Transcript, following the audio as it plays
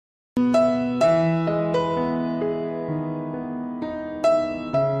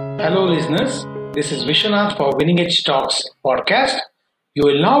Hello, listeners. This is Vishwanath for Winning Edge Talks podcast. You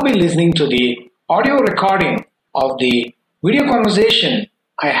will now be listening to the audio recording of the video conversation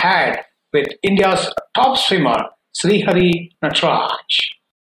I had with India's top swimmer, Srihari Nataraj.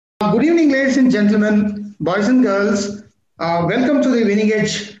 Good evening, ladies and gentlemen, boys and girls. Welcome to the Winning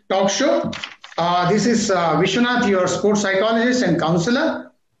Edge Talk Show. This is Vishwanath, your sports psychologist and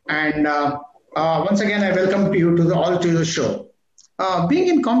counselor. And once again, I welcome you to the show. Being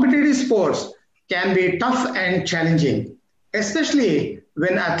in competitive sports can be tough and challenging, especially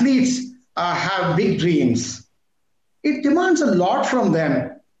when athletes have big dreams. It demands a lot from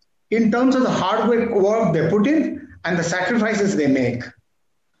them in terms of the hard work they put in and the sacrifices they make.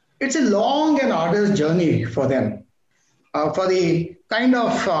 It's a long and arduous journey for them, for the kind of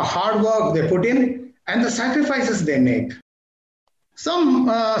hard work they put in and the sacrifices they make. Some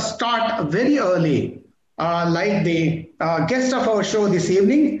start very early, like the guest of our show this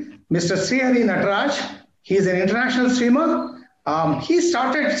evening, Mr. Srihari Nataraj. He is an international swimmer. He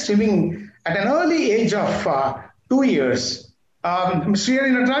started swimming at an early age of 2 years. Mr.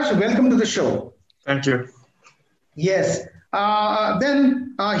 Srihari Nataraj, welcome to the show. Thank you. Yes.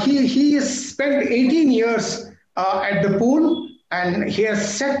 Then he has spent 18 years at the pool, and he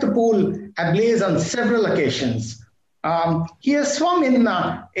has set the pool ablaze on several occasions. He has swum in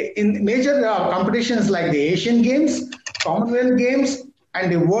major competitions like the Asian Games, Commonwealth Games,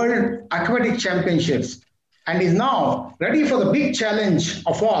 and the World Aquatic Championships, and is now ready for the big challenge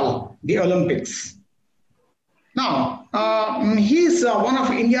of all, the Olympics. Now, he is one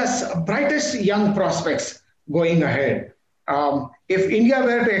of India's brightest young prospects going ahead. If India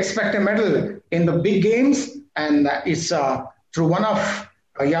were to expect a medal in the big games, and it's through one of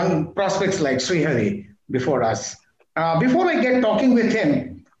young prospects like Srihari before us. Before I get talking with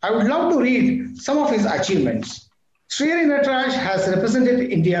him, I would love to read some of his achievements. Srihari Nataraj has represented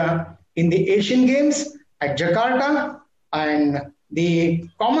India in the Asian Games at Jakarta and the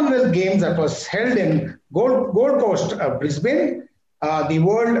Commonwealth Games that was held in Gold Coast, Brisbane, the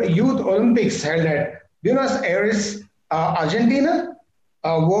World Youth Olympics held at Buenos Aires, Argentina,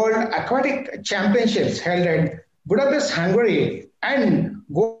 World Aquatic Championships held at Budapest, Hungary, and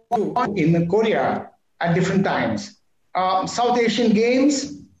in Korea at different times. South Asian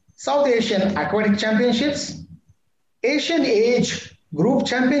Games, South Asian Aquatic Championships, Asian Age Group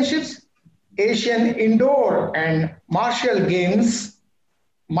Championships, Asian Indoor and Martial Games,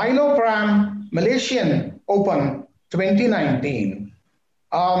 Milopram Malaysian Open 2019.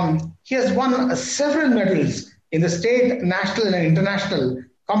 He has won several medals in the state, national, and international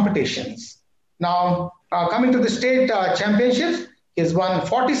competitions. Now, coming to the state championships, he has won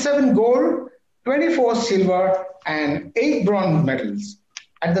 47 gold, 24 silver, and 8 bronze medals.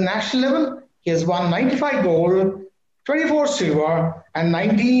 At the national level, he has won 95 gold, 24 silver, and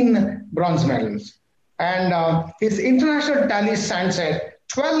 19 bronze medals. And his international tally stands at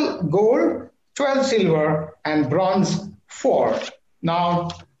 12 gold, 12 silver, and bronze 4. Now,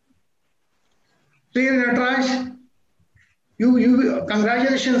 Srihari Nataraj, you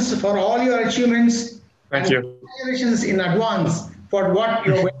congratulations for all your achievements. Thank you. Congratulations in advance for what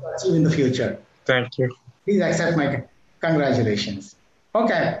you're going to achieve in the future. Thank you. Please accept my congratulations.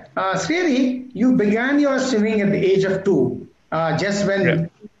 Okay. Srihari, you began your swimming at the age of 2, just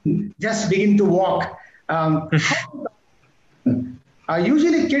begin to walk.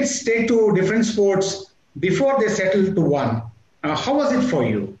 Usually kids take to different sports before they settle to one. How was it for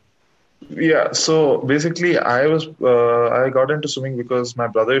you? Yeah, so basically I got into swimming because my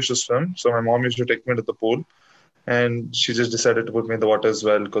brother used to swim. So my mom used to take me to the pool. And she just decided to put me in the water as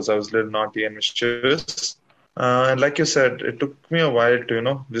well because I was a little naughty and mischievous. And like you said, it took me a while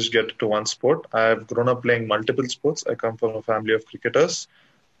to, just get to one sport. I've grown up playing multiple sports. I come from a family of cricketers.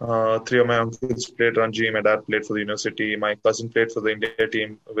 3 of my uncles played Ranji. My dad played for the university. My cousin played for the India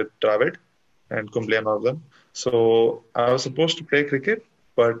team with Dravid and Kumble and all of them. So I was supposed to play cricket,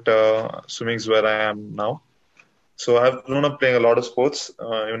 but swimming is where I am now. So I've grown up playing a lot of sports,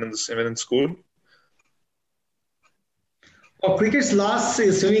 even in school. Cricket's loss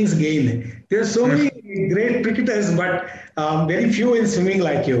is swimming's gain. There are so many great cricketers, but very few in swimming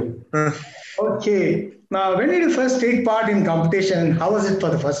like you. Okay. Now, when did you first take part in competition? How was it for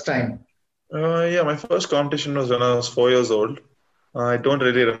the first time? My first competition was when I was 4 years old. I don't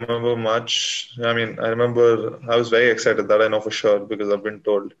really remember much. I remember I was very excited, that I know for sure because I've been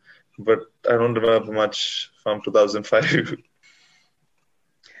told. But I don't remember much from 2005.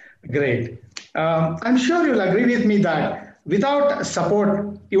 Great. I'm sure you'll agree with me that without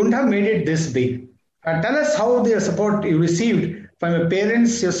support, you wouldn't have made it this big. Tell us how the support you received from your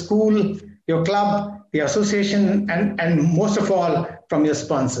parents, your school, your club, the association, and most of all, from your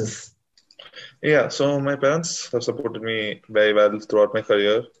sponsors? Yeah, so my parents have supported me very well throughout my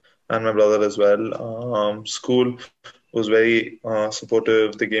career, and my brother as well. School was very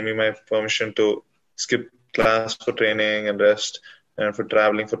supportive. They gave me my permission to skip class for training and rest, and for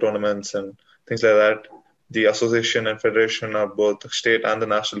traveling for tournaments and things like that. The association and federation of both the state and the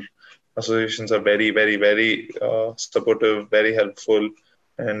national associations are very, very, very supportive, very helpful,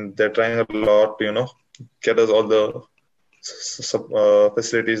 and they're trying a lot to, get us all the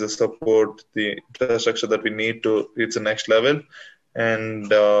facilities, the support, the infrastructure that we need to reach the next level.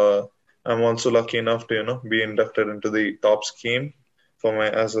 And I'm also lucky enough to, be inducted into the top scheme for my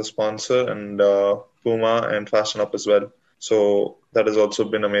as a sponsor, and Puma and Fashion Up as well. So that has also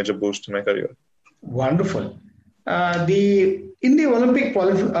been a major boost in my career. Wonderful. The in the Olympic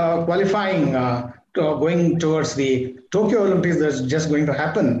qualifying going towards the Tokyo Olympics that's just going to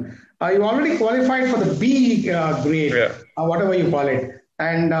happen, you already qualified for the B grade, Yeah. Whatever you call it,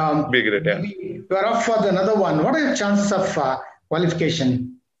 and B grade, yeah. you are up for another one. What are your chances of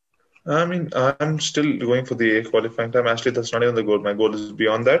qualification? I mean, I'm still going for the qualifying time. Actually, that's not even the goal. My goal is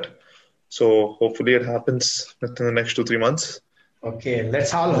beyond that. So hopefully it happens within the next 2-3 months. Okay,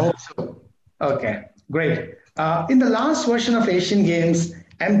 let's all hope so. Okay, great. In the last version of Asian Games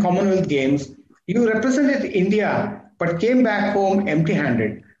and Commonwealth Games, you represented India but came back home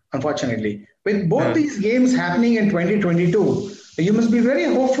empty-handed, unfortunately. With both these games happening in 2022, you must be very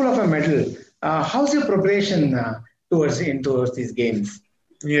hopeful of a medal. How's your preparation towards these games?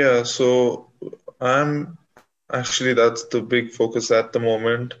 Yeah, so that's the big focus at the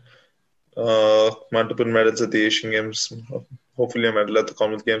moment. Multiple medals at the Asian Games, hopefully a medal at the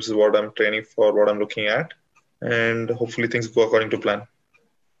Commonwealth Games is what I'm training for, what I'm looking at, and hopefully things go according to plan.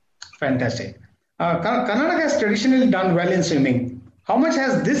 Fantastic. Karnataka has traditionally done well in swimming. How much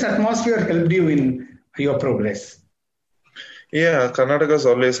has this atmosphere helped you in your progress? Yeah, Karnataka has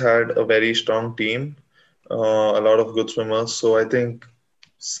always had a very strong team, a lot of good swimmers. So I think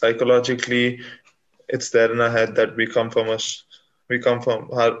psychologically, it's there in our head that we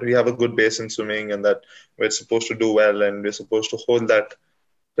have a good base in swimming, and that we're supposed to do well, and we're supposed to hold that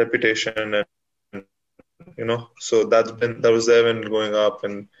reputation, and so that was there when going up,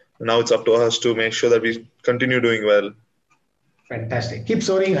 and now it's up to us to make sure that we continue doing well. Fantastic. Keep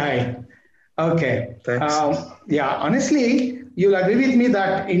soaring high. Okay. Thanks. Honestly, you'll agree with me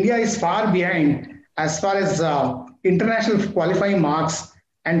that India is far behind as far as international qualifying marks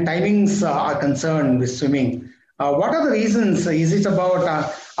and timings are concerned with swimming. What are the reasons? Is it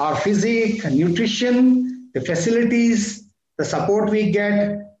about our physique, nutrition, the facilities, the support we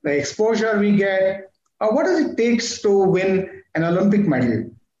get, the exposure we get? What does it take to win an Olympic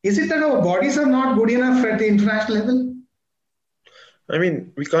medal? Is it that our bodies are not good enough at the international level? I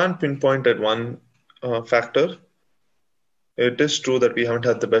mean, we can't pinpoint at one factor. It is true that we haven't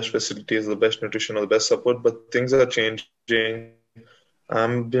had the best facilities, the best nutrition, or the best support, but things are changing.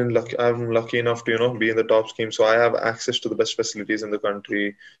 I'm lucky enough to be in the top scheme, so I have access to the best facilities in the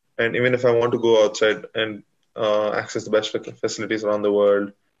country. And even if I want to go outside and access the best facilities around the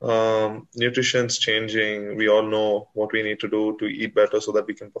world, nutrition's changing. We all know what we need to do to eat better so that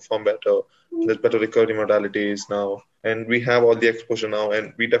we can perform better. There's better recovery modalities now, and we have all the exposure now,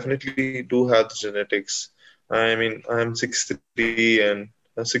 and we definitely do have the genetics. I mean, I'm 6'3" and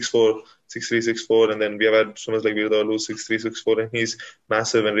 6'4", 6'3", 6'4", and then we have had swimmers like Viradal who's 6'3", 6'4", and he's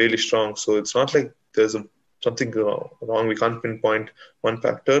massive and really strong. So it's not like there's something wrong. We can't pinpoint one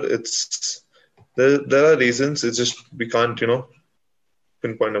factor. There are reasons. It's just we can't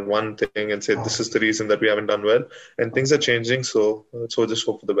pinpoint on one thing and say this is the reason that we haven't done well, and things are changing, so just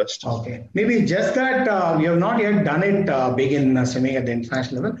hope for the best. Okay, maybe just that we have not yet done it big in swimming at the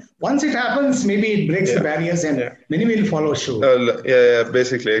international level. Once it happens, maybe it breaks the barriers and many will follow suit.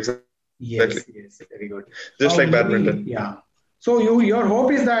 Basically, exactly. Yes, very good. Just like badminton. Yeah. So your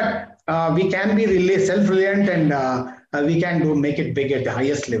hope is that we can be really self-reliant and we can make it big at the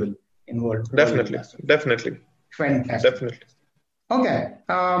highest level in world. Definitely. Fantastic. Definitely. Okay.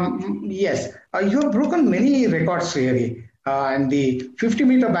 Yes. You have broken many records, Srihari. And the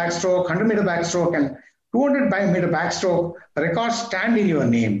 50-meter backstroke, 100-meter backstroke, and 200-meter backstroke records stand in your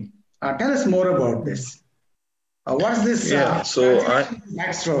name. Tell us more about this. What's this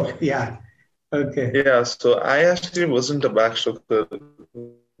backstroke? Yeah. Okay. Yeah. So I actually wasn't a backstroker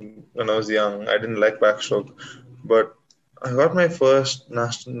when I was young. I didn't like backstroke, but I got my first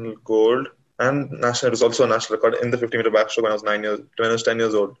national gold. And it was also a national record in the 50-meter backstroke when I was 10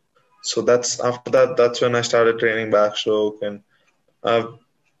 years old. So that's when I started training backstroke, and I've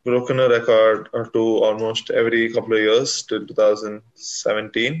broken a record or two almost every couple of years till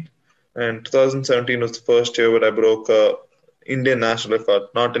 2017. And 2017 was the first year where I broke a Indian national record,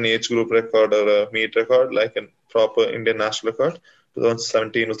 not an age group record or a meet record, like a proper Indian national record.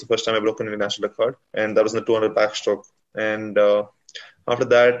 2017 was the first time I broke an Indian national record, and that was in the 200 backstroke. And after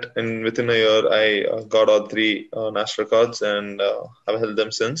that, and within a year, I got all three national records, and I've held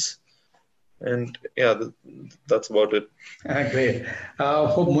them since. And yeah, that's about it. Great.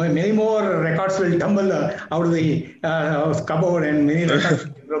 Hope many more records will tumble out of the cupboard and many records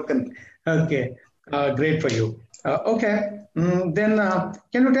will be broken. Okay, great for you. Okay, then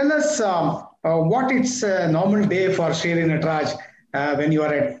can you tell us what it's a normal day for Srihari Nataraj when you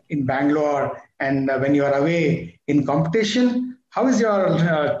are in Bangalore and when you are away in competition? How is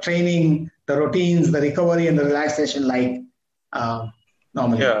your training, the routines, the recovery, and the relaxation like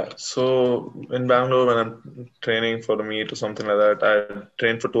normally? Yeah, so in Bangalore, when I'm training for a meet or something like that, I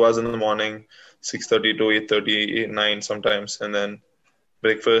train for 2 hours in the morning, 6:30 to 8:30, 9 sometimes, and then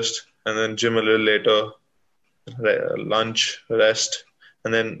breakfast, and then gym a little later, lunch, rest,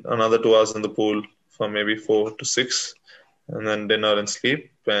 and then another 2 hours in the pool from maybe 4 to 6, and then dinner and sleep.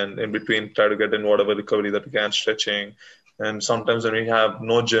 And in between, try to get in whatever recovery that we can, stretching. And sometimes when we have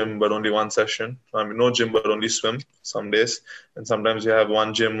no gym but only one session, I mean, no gym but only swim some days. And sometimes you have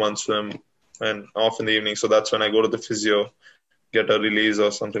one gym, one swim, and off in the evening. So that's when I go to the physio, get a release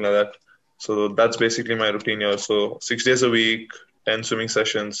or something like that. So that's basically my routine here. So 6 days a week, 10 swimming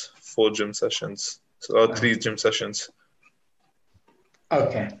sessions, 4 gym sessions, so 3 gym sessions.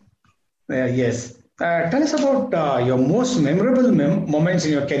 Okay. Yes. Tell us about your most memorable moments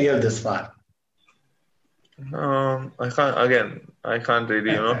in your career this far. I can't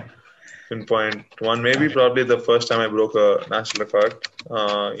really, pinpoint one. Maybe probably the first time I broke a national record,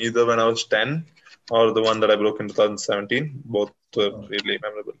 either when I was 10 or the one that I broke in 2017. Both were really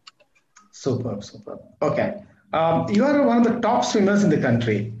memorable. Superb. Okay. You are one of the top swimmers in the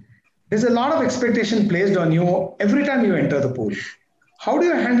country. There's a lot of expectation placed on you every time you enter the pool. How do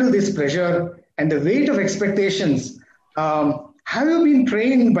you handle this pressure and the weight of expectations? Have you been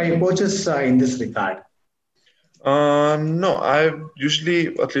trained by coaches in this regard? No, I've usually,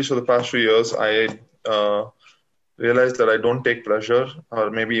 at least for the past few years, I realized that I don't take pressure,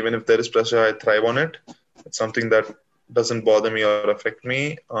 or maybe even if there is pressure, I thrive on it. It's something that doesn't bother me or affect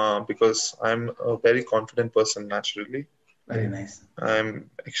me because I'm a very confident person naturally. Very nice. I'm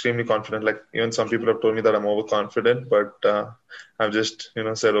extremely confident. Like even some people have told me that I'm overconfident, but I've just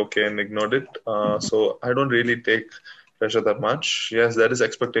said okay and ignored it. So I don't really take pressure that much. Yes, there is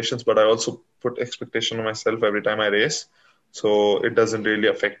expectations, but I also put expectation on myself every time I race, so it doesn't really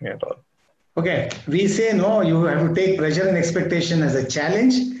affect me at all. Okay, we say no. You have to take pressure and expectation as a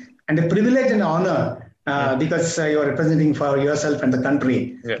challenge and a privilege and honor because you are representing for yourself and the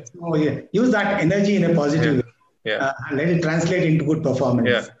country. Yeah. So use that energy in a positive way. Yeah. Let it translate into good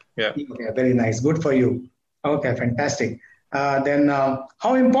performance. Yeah. Okay, very nice. Good for you. Okay, fantastic. Then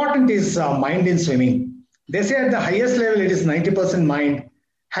how important is mind in swimming? They say at the highest level, it is 90% mind.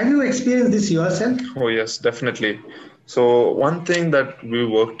 Have you experienced this yourself? Oh, yes, definitely. So one thing that we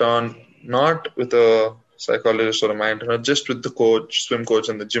worked on, not with a psychologist or a mind trainer, just with the coach, swim coach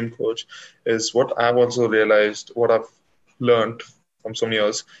and the gym coach, is what I've also realized, what I've learned from so many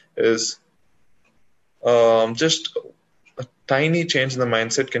years is just a tiny change in the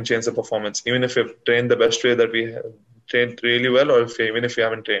mindset can change the performance, even if you've trained the best way that we have trained really well, or even if you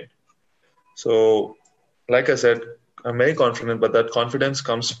haven't trained. So, like I said, I'm very confident, but that confidence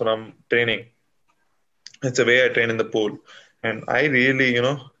comes from training. It's a way I train in the pool. And I really,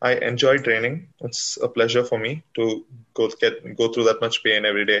 I enjoy training. It's a pleasure for me to go through that much pain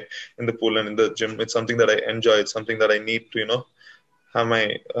every day in the pool and in the gym. It's something that I enjoy. It's something that I need to, have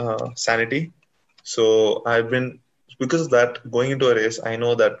my sanity. So because of that, going into a race, I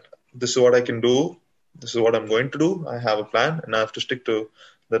know that this is what I can do. This is what I'm going to do. I have a plan and I have to stick to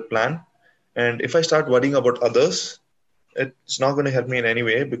that plan. And if I start worrying about others, it's not going to help me in any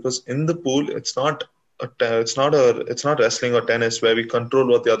way, because in the pool, it's not wrestling or tennis where we control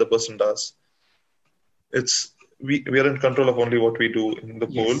what the other person does. We are in control of only what we do in the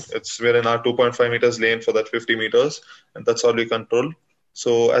pool. Yes. We're in our 2.5 meters lane for that 50 meters, and that's all we control.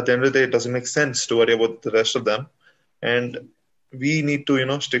 So at the end of the day, it doesn't make sense to worry about the rest of them. And we need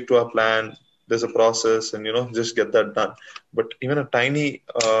to, stick to our plan. There's a process and, just get that done. But even a tiny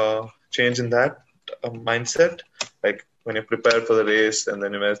change in that mindset, like when you're prepared for the race and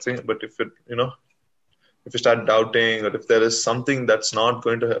then everything, but if you start doubting, or if there is something that's not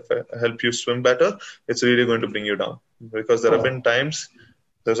going to help you swim better, it's really going to bring you down. Because there have been times,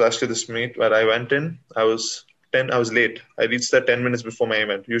 there's actually this meet where I went in, I was late. I reached there 10 minutes before my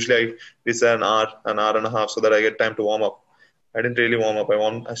event. Usually I reach there an hour and a half so that I get time to warm up. I didn't really warm up.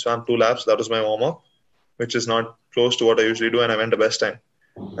 I swam 2 laps. That was my warm up, which is not close to what I usually do, and I went the best time.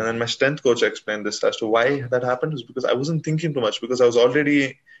 And then my strength coach explained this as to why that happened is because I wasn't thinking too much, because I was already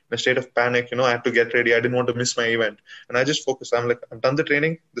in a state of panic. I had to get ready. I didn't want to miss my event. And I just focused. I'm like, I've done the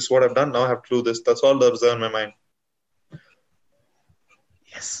training. This is what I've done. Now I have to do this. That's all that was there in my mind.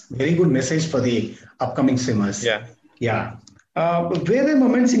 Yes, very good message for the upcoming swimmers. Yeah. Yeah. Were there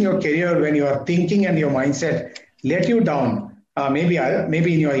moments in your career when your thinking and your mindset let you down? Maybe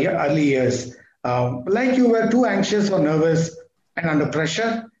in your early years, like you were too anxious or nervous and under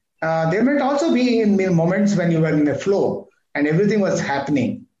pressure. There might also be in moments when you were in a flow and everything was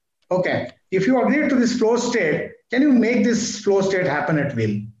happening. Okay, if you agree to this flow state, can you make this flow state happen at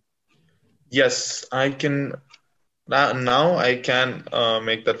will? Yes, I can. Now I can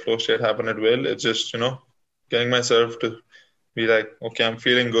make that flow state happen at will. It's just, getting myself to be like, okay, I'm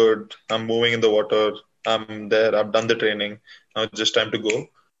feeling good. I'm moving in the water. I'm there. I've done the training. Now it's just time to go.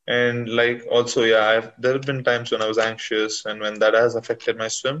 And like also, yeah, there have been times when I was anxious and when that has affected my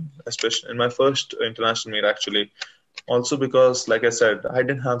swim, especially in my first international meet, actually. Also because, like I said, I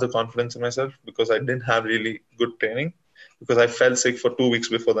didn't have the confidence in myself because I didn't have really good training, because I fell sick for 2 weeks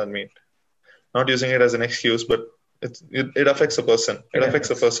before that meet. Not using it as an excuse, but it affects a person. It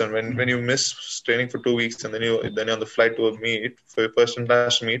affects a person when you miss training for 2 weeks and then you're on the flight to a meet for your first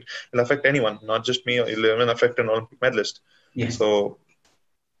international meet. It'll affect anyone, not just me. It'll even affect an Olympic medalist. Yes. So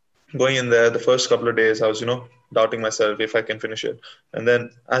going in there, the first couple of days, I was doubting myself if I can finish it. And then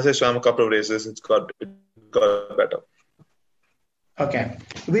as I swam a couple of races, it got better. Okay.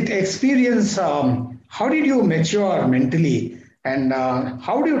 With experience, how did you mature mentally, and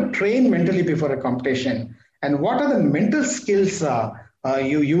how do you train mentally before a competition? And what are the mental skills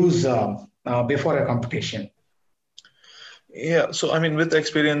you use before a competition? Yeah, so I mean, with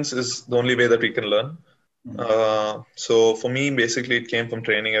experience is the only way that we can learn. So for me, basically, it came from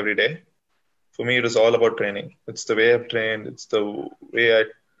training every day. For me, it was all about training. It's the way I've trained. It's the way I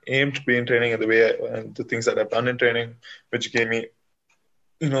aim to be in training, and and the things that I've done in training, which gave me,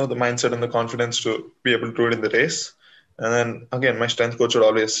 the mindset and the confidence to be able to do it in the race. And then again, my strength coach would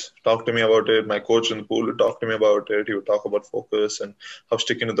always talk to me about it. My coach in the pool would talk to me about it. He would talk about focus and how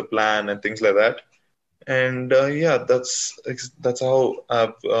sticking to the plan and things like that. And yeah, that's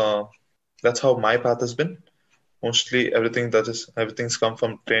how my path has been. Mostly everything's come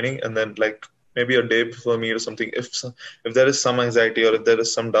from training, and then like maybe a day before meet or something. If there is some anxiety or if there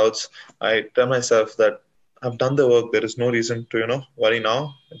is some doubts, I tell myself that I've done the work. There is no reason to worry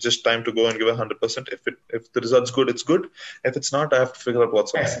now. It's just time to go and give 100%. If the result's good, it's good. If it's not, I have to figure out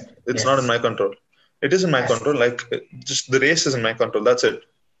what's wrong. It's not in my control. It is in my control. Like just the race is in my control. That's it.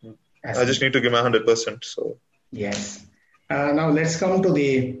 I just need to give my 100%. So yes. Now let's come to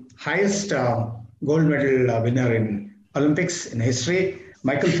the highest gold medal winner in Olympics in history,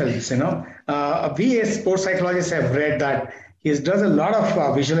 Michael Phelps. We as sports psychologists have read that he does a lot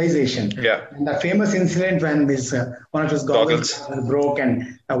of visualization. Yeah. And the famous incident when one of his goggles broke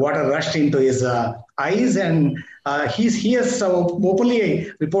and water rushed into his eyes, and he has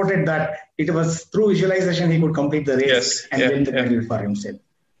openly reported that it was through visualization he could complete the race and win the medal for himself.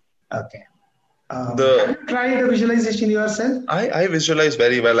 Okay. Have you tried a visualization yourself? I visualize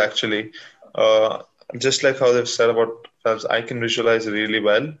very well, actually. Just like how they've said about Phelps, I can visualize really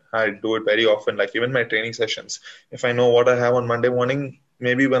well. I do it very often, like even my training sessions. If I know what I have on Monday morning,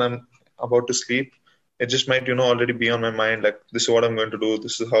 maybe when I'm about to sleep, it just might, already be on my mind, like this is what I'm going to do,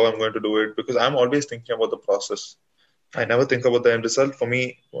 this is how I'm going to do it, because I'm always thinking about the process. I never think about the end result. For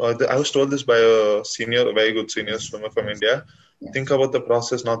me, I was told this by a very good senior swimmer from India. Yes. Think about the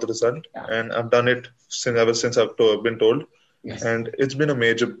process, not the result. Yeah. And I've done it ever since I've been told. Yes. And it's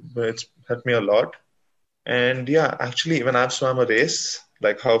helped me a lot. And yeah, actually, when I've swam a race,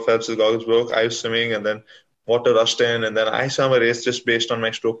 like how Phelps' goggles broke, I was swimming and then water rushed in, and then I swam a race just based on my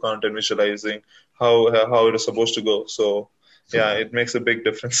stroke count and visualizing how it was supposed to go. So yeah, it makes a big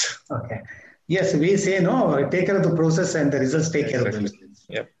difference. Okay. Yes, we say no, take care of the process and the results take care of themselves.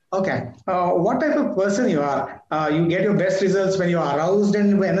 Yeah. Okay. What type of person you are? You get your best results when you are aroused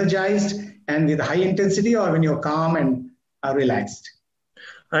and energized and with high intensity, or when you're calm and relaxed?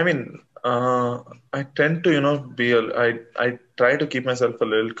 I mean, I tend to, I try to keep myself a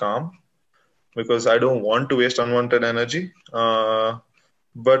little calm because I don't want to waste unwanted energy.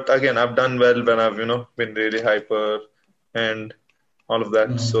 But again, I've done well when I've, been really hyper and all of that.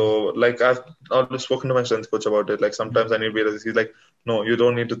 Mm-hmm. So like I've always spoken to my strength coach about it. Like sometimes I need to be, he's like, no, you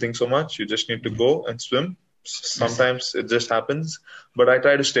don't need to think so much. You just need to go and swim. Sometimes it just happens, but I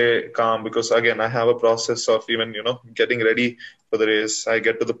try to stay calm because again, I have a process of even, getting ready for the race. I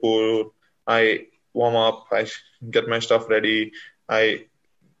get to the pool, I warm up, I get my stuff ready. I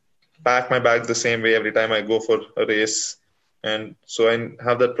pack my bag the same way every time I go for a race. And so I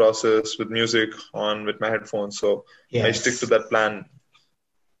have that process with music on with my headphones. So I stick to Yes. that plan.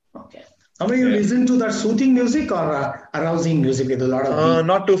 Okay. How many you Yeah. listen to that soothing music or arousing music with a lot of beat?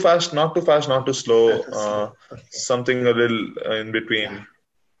 Not too fast, not too fast, not too slow. That is slow. Okay. Something a little in Yeah. between.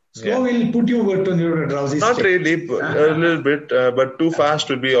 Slow Yeah. will put you to your drowsy Not state. really, a little bit, but too fast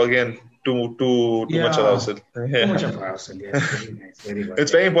would be again too much Yeah. arousal. Too Yeah. much of arousal. Yes. Very nice. Very good.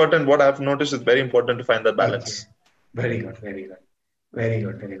 It's very important. What I've noticed is very important to find that Okay. balance. Very good. Very good. Very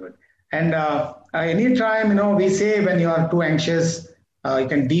good. Very good. And anytime, we say when you are too anxious, you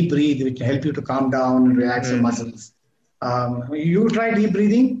can deep breathe, which can help you to calm down and relax your Hmm. muscles. You try deep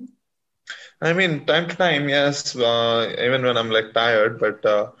breathing? I mean, time to time, yes, even when I'm like tired, but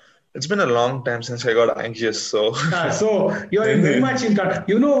it's been a long time since I got anxious. So, So you're in very much in touch.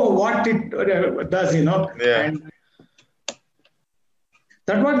 You know what it does, yeah, and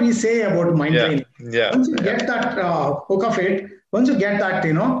that's what we say about mind yeah, training. yeah, Once you yeah, get that hook of it, once you get that,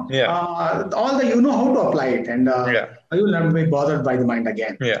 yeah, all the you know how to apply it, and yeah, you will never be bothered by the mind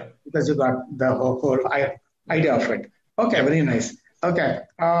again yeah, because you got the idea of it. Okay, yep. very nice. Okay,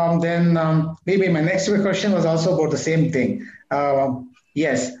 then maybe my next question was also about the same thing.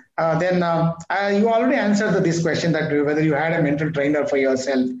 Yes. Then you already answered this question that whether you had a mental trainer for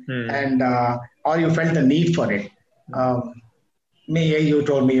yourself Hmm. and or you felt the need for it. Um, me, you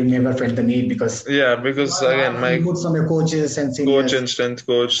told me you never felt the need because Yeah, you because got a lot again, of my inputs from your coaches and coach seniors. and strength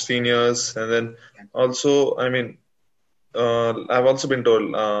coach, seniors, and then also, I mean, I've also been told,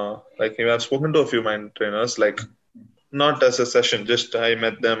 like, I've spoken to a few mind trainers, like, not as a session, just I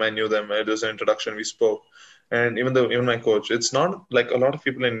met them, I knew them, it was an introduction, we spoke. And even my coach, it's not like a lot of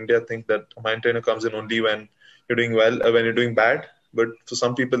people in India think that a mind trainer comes in only when you're doing well, when you're doing bad. But for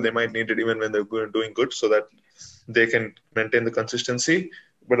some people, they might need it even when they're doing good, so that they can maintain the consistency.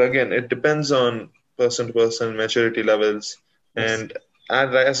 But again, it depends on person to person, maturity levels. Yes. And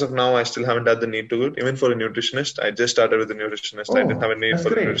as of now, I still haven't had the need to go. Even for a nutritionist, I just started with a nutritionist. I didn't have Oh, a need that's for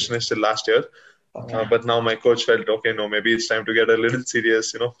a great. nutritionist till last year. Okay. But now my coach felt, okay, no, maybe it's time to get a little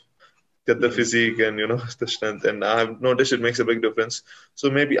serious, get the Yes. physique and, the strength. And I've noticed it makes a big difference. So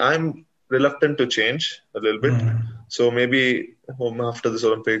maybe I'm reluctant to change a little bit. Mm. So maybe after this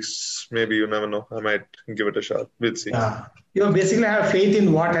Olympics, maybe you never know. I might give it a shot. We'll see. Yeah. You basically have faith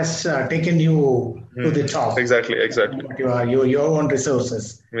in what has taken you to the Hmm. top. Exactly, exactly. What you are, your own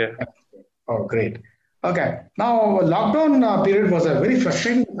resources. Yeah. Oh, great. Okay. Now, lockdown period was a very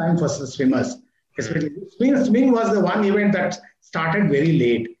frustrating time for swimmers. Hmm. Especially swimming was the one event that started very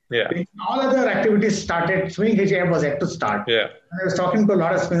late. Yeah. When all other activities started, swimming HIF was yet to start. Yeah. And I was talking to a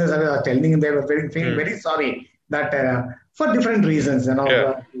lot of swimmers. I was telling them they were feeling Hmm. very sorry that for different reasons,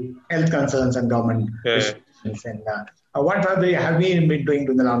 Yeah. health concerns and government Yeah. restrictions. And what have we been doing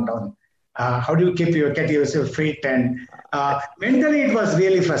during the lockdown? How do you get yourself fit? And mentally, it was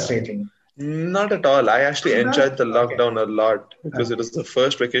really frustrating. Not at all. I actually enjoyed the Okay. lockdown a lot because it was the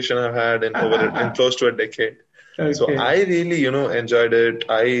first vacation I've had in close to a decade. So Okay. I really, enjoyed it.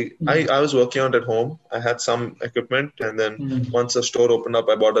 I, I Mm. I was working out at home. I had some equipment, and then Mm. once the store opened up,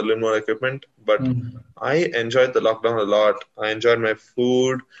 I bought a little more equipment. But Mm. I enjoyed the lockdown a lot. I enjoyed my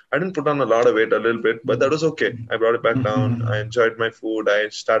food. I didn't put on a lot of weight, a little bit, but that was okay. I brought it back down. I Mm. enjoyed my food. I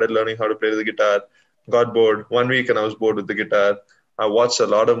started learning how to play the guitar. Got bored. 1 week, and I was bored with the guitar. I watched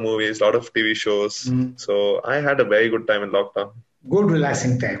a lot of movies, a lot of TV shows. Mm. So I had a very good time in lockdown. Good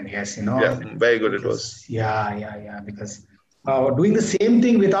relaxing time, yes, Yeah, very good it was. because yeah, because doing the same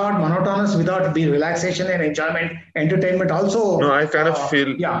thing without monotonous, without the relaxation and enjoyment, entertainment No, also, I kind of feel,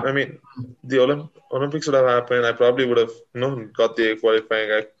 yeah. I mean, the Olympics would have happened. I probably would have, got the qualifying.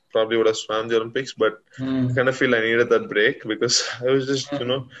 I probably would have swam the Olympics, but I Mm. kind of feel I needed that break because I was just,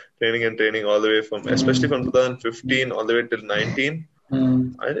 training and training all the way especially from Mm. 2015 all the way till 19.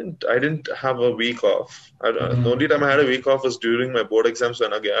 Mm. I didn't have a week off. The Mm. only time I had a week off was during my board exams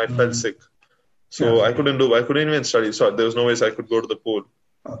when again I felt Mm. sick. So Okay, I couldn't even study. So there was no ways I could go to the pool.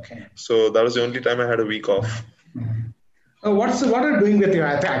 okay. So that was the only time I had a week off. Mm. What are you doing with your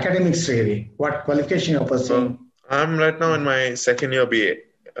academics really? What qualification you're Uh, pursuing? I'm right now in my second year BA,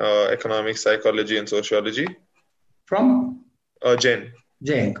 economics, psychology, and sociology. From Jen.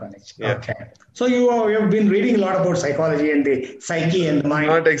 Jain College. Yeah. Okay. So you have been reading a lot about psychology and the psyche and the mind.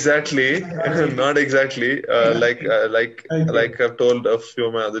 Not exactly, Psychology. not exactly. Like I've told a few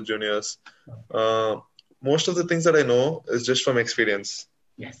of my other juniors. Uh, Most of the things that I know is just from experience.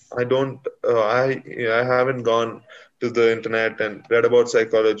 Yes. I don't. I haven't gone to the internet and read about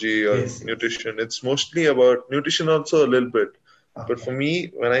psychology or Yes. Yes. nutrition. It's mostly about nutrition, also a little bit. But for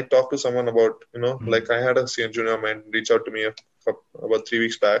me, when I talk to someone about, like I had a senior junior man reach out to me about 3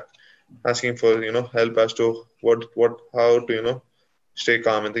 weeks back, asking for, help as to how to, stay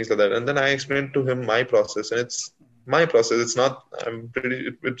calm and things like that. And then I explained to him my process, and it's my process. It's not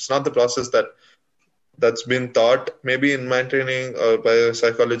the process that's been taught maybe in my training or by a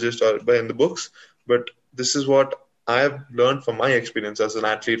psychologist or by in the books, but this is what I've learned from my experience as an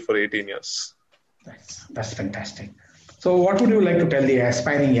athlete for 18 years. That's fantastic. So, what would you like to tell the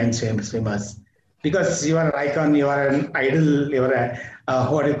aspiring young swimmers? Because you are an icon, you are an idol, you are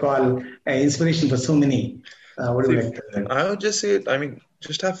what do you call, an inspiration for so many. What do you like to tell them? I would just say,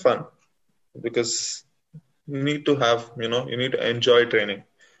 just have fun, because you need to you need to enjoy training.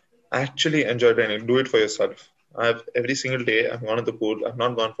 Actually enjoy training. Do it for yourself. Every single day I've gone to the pool. I've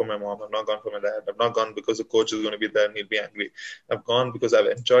not gone for my mom. I've not gone for my dad. I've not gone because the coach is going to be there and he'll be angry. I've gone because I've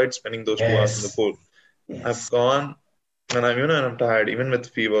enjoyed spending those 2 hours in the pool. Yes. I've gone and I'm tired, even with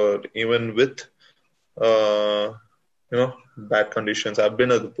fever, even with bad conditions. I've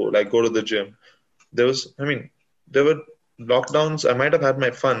been at the pool. I go to the gym. There were lockdowns. I might have had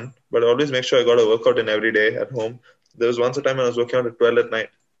my fun, but I always make sure I got a workout in every day at home. There was once a time when I was working out at 12 at night.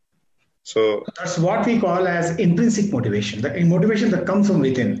 So that's what we call as intrinsic motivation, the motivation that comes from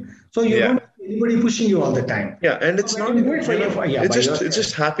within. So you don't have anybody pushing you all the time. Yeah, and it's not. It's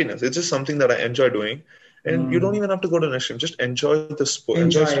just happiness. It's just something that I enjoy doing, and you don't even have to go to an extreme. Just enjoy the sport.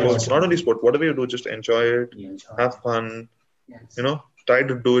 Enjoy sports. Not only sport. Whatever you do, just enjoy it. Have fun. Yes. Try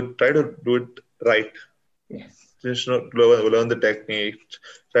to do it. Try to do it right. Yes. Just learn the technique.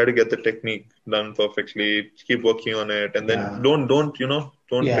 Try to get the technique done perfectly. Keep working on it, and then don't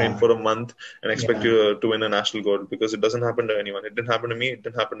train for a month and expect you to win a national gold, because it doesn't happen to anyone. It didn't happen to me. It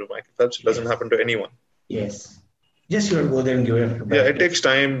didn't happen to Michael Phelps. It doesn't happen to anyone. Yes. Just you have to go there and give it. Yeah, it takes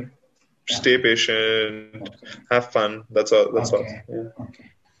time. Stay patient. Have fun. That's all. That's all. Yeah. Okay.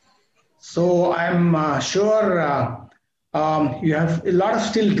 So I'm sure. You have a lot of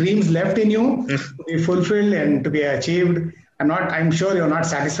still dreams left in you to be fulfilled and to be achieved. I'm sure you're not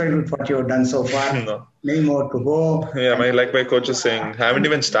satisfied with what you've done so far. No. Many more to go. Yeah, like my coach is saying, haven't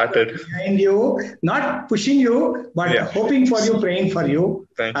even started. Behind you, not pushing you, but hoping for you, praying for you.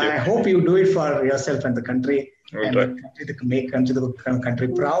 Thank you. I hope you do it for yourself and the country. We'll and make the country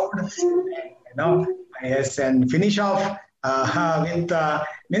proud. Yes, and finish off with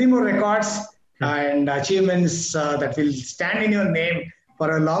many more records and achievements that will stand in your name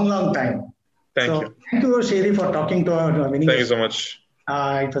for a long, long time. Thank you. Thank you, Srihari, for talking to our winning. Thank you so much.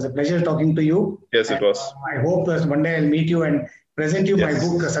 It was a pleasure talking to you. Yes, it was. I hope that one day I'll meet you and present you my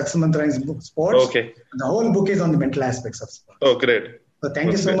book, Success Mantra book, Sports. Okay. The whole book is on the mental aspects of sport. Oh, great. So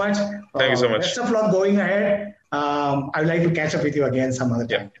thank you so much. Thank you so much. Best of luck going ahead. I would like to catch up with you again some other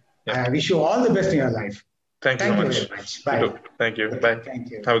time. Yeah. I wish you all the best in your life. Thank you so much. Very much. Bye. Thank you. Bye. Thank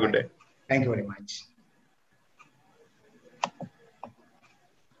you. Have a good day. Thank you very much.